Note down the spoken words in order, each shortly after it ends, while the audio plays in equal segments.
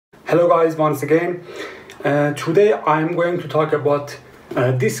Hello guys, once again. Today I'm going to talk about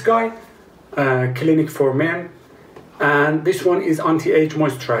this guy, Clinique for Men, and this one is anti-age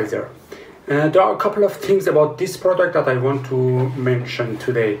moisturizer. There are a couple of things about this product that I want to mention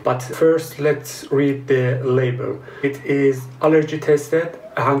today, but first let's read the label. It is allergy tested,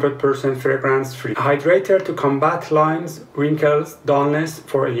 100% fragrance free. Hydrator to combat lines, wrinkles, dullness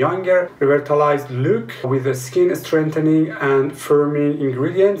for a younger, revitalized look with a skin strengthening and firming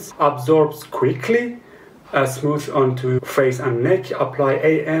ingredients. Absorbs quickly, smooth onto face and neck. Apply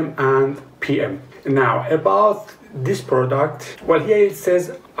AM and PM. Now about this product, well, here it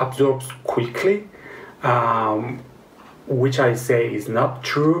says absorbs quickly, which I say is not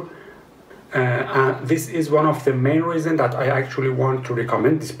true. This is one of the main reasons that I actually want to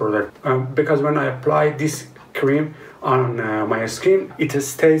recommend this product, because when I apply this cream on my skin, it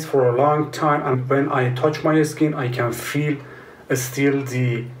stays for a long time, and when I touch my skin I can feel still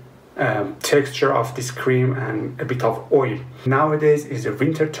the texture of this cream and a bit of oil. Nowadays is the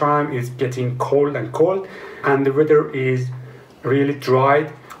winter time, it's getting cold and the weather is really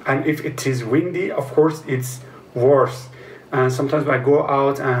dry, and if it is windy, of course it's worse. And sometimes I go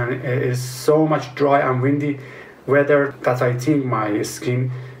out and it is so much dry and windy weather that I think my skin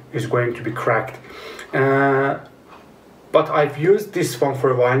is going to be cracked. But I've used this one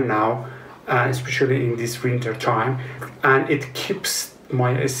for a while now, especially in this winter time, and it keeps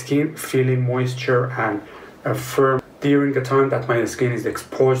my skin feeling moisture and firm during the time that my skin is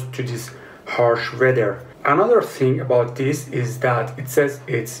exposed to this harsh weather. Another thing about this is that it says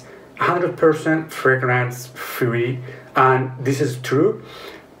it's 100% fragrance free, and this is true,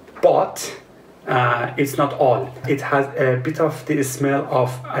 but it's not all. It has a bit of the smell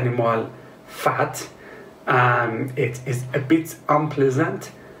of animal fat, and it is a bit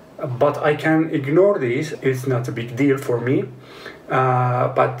unpleasant, but I can ignore this. It's not a big deal for me,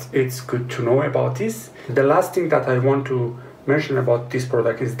 but it's good to know about this. The last thing that I want to mention about this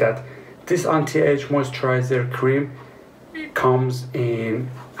product is that this anti-age moisturizer cream comes in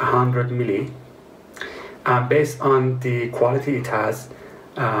 100 ml, and based on the quality it has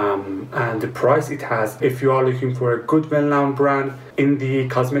and the price it has, if you are looking for a good well-known brand in the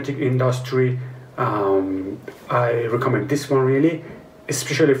cosmetic industry, I recommend this one really,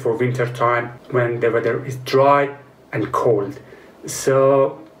 especially for winter time when the weather is dry and cold.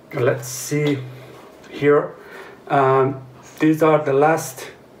 So let's see here. These are the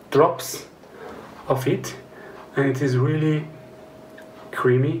last drops of it, and it is really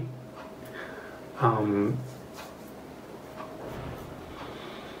creamy.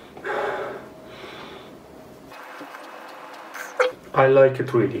 I like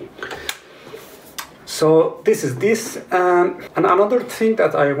it really. So this is this, and another thing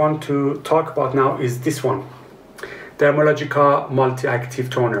that I want to talk about now is this one, Dermalogica Multi Active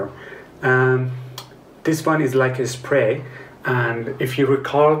Toner. This one is like a spray, and if you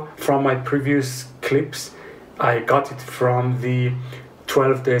recall from my previous clips, I got it from the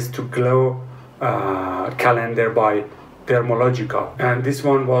 12 Days to Glow calendar by Dermalogica, and this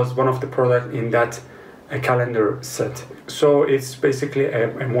one was one of the products in that calendar set. So it's basically a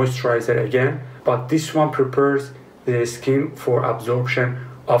moisturizer again, but this one prepares the skin for absorption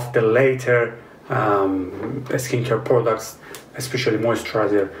of the later skincare products, especially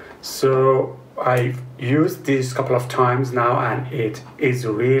moisturizer. So I've used this a couple of times now, and it is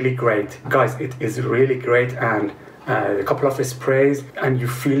really great, guys. It is really great, and a couple of sprays and you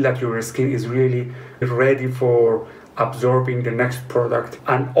feel that your skin is really ready for absorbing the next product.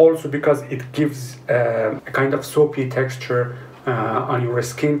 And also because it gives a kind of soapy texture on your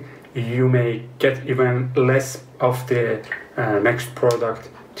skin, you may get even less of the next product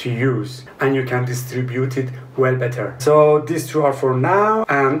to use, and you can distribute it well better. So these two are for now,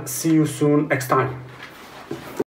 and see you soon next time.